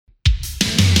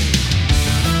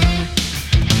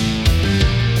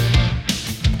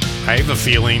I have a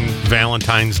feeling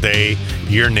Valentine's Day,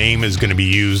 your name is going to be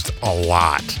used a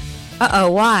lot.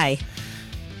 Uh-oh, why?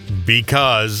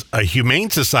 Because a humane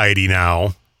society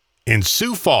now in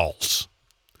Sioux Falls,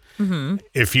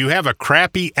 if you have a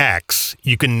crappy ex,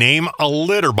 you can name a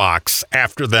litter box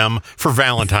after them for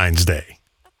Valentine's Day.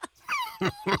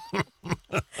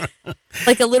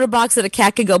 Like a litter box that a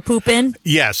cat could go poop in?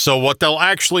 Yes. So what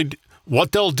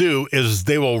they'll do is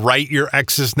they will write your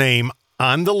ex's name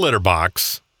on the litter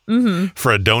box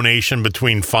for a donation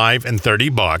between $5 and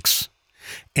 $30.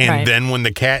 And then when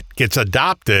the cat gets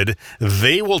adopted,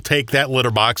 they will take that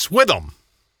litter box with them.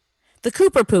 The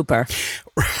Cooper Pooper.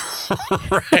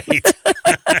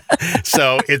 Right.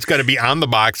 So it's going to be on the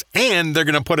box, and they're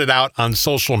going to put it out on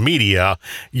social media,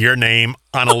 your name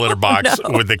on a litter box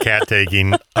with the cat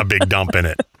taking a big dump in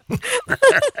it.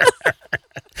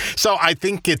 So I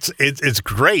think it's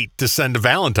great to send a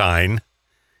Valentine,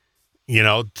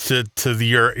 to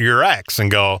your ex and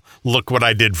go, look what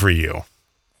I did for you.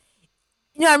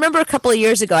 I remember a couple of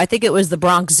years ago, I think it was the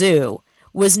Bronx Zoo,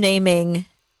 was naming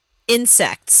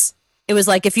insects. It was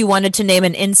like if you wanted to name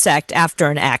an insect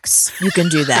after an ex, you can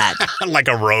do that. Like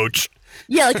a roach.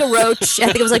 Yeah, like a roach. I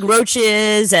think it was like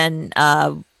roaches and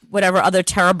whatever other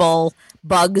terrible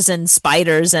bugs and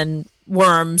spiders and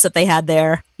worms that they had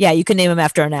there. Yeah, you can name them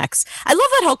after an ex. I love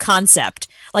that whole concept,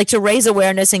 like to raise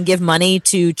awareness and give money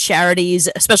to charities,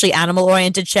 especially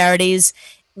animal-oriented charities.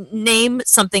 Name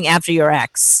something after your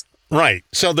ex. Right.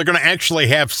 So they're going to actually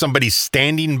have somebody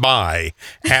standing by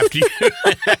after you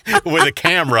with a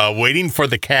camera waiting for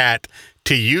the cat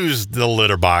to use the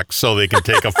litter box so they can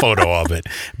take a photo of it.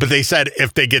 But they said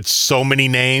if they get so many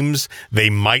names, they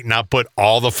might not put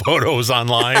all the photos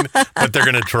online, but they're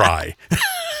going to try.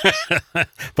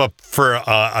 But for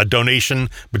a donation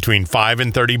between $5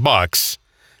 and $30,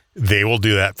 they will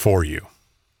do that for you.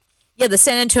 Yeah, the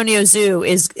San Antonio Zoo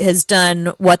has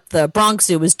done what the Bronx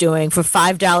Zoo was doing. For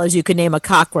 $5, you can name a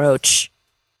cockroach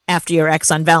after your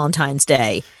ex on Valentine's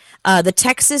Day. The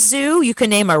Texas Zoo, you can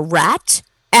name a rat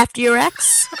after your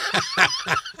ex.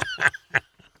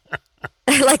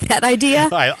 I like that idea.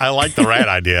 I like the rat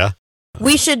idea.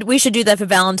 We should do that for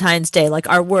Valentine's Day, like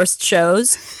our worst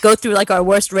shows. Go through like our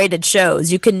worst rated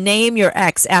shows. You can name your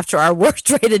ex after our worst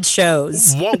rated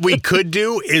shows. What we could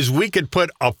do is we could put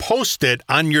a Post-it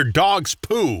on your dog's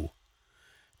poo.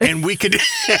 And we could,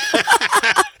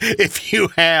 if you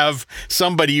have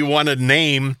somebody you want to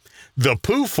name the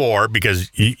poo for, because,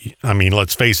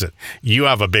 let's face it, you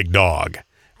have a big dog.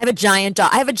 I have a giant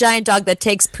dog. I have a giant dog that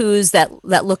takes poos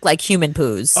that look like human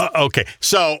poos. Okay,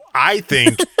 so I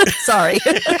think sorry,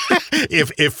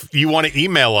 if you want to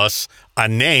email us a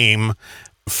name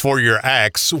for your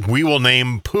ex, we will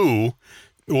name poo.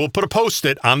 We'll put a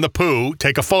Post-it on the poo,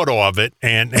 take a photo of it,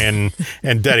 and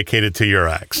dedicate it to your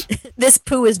ex. This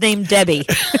poo is named Debbie.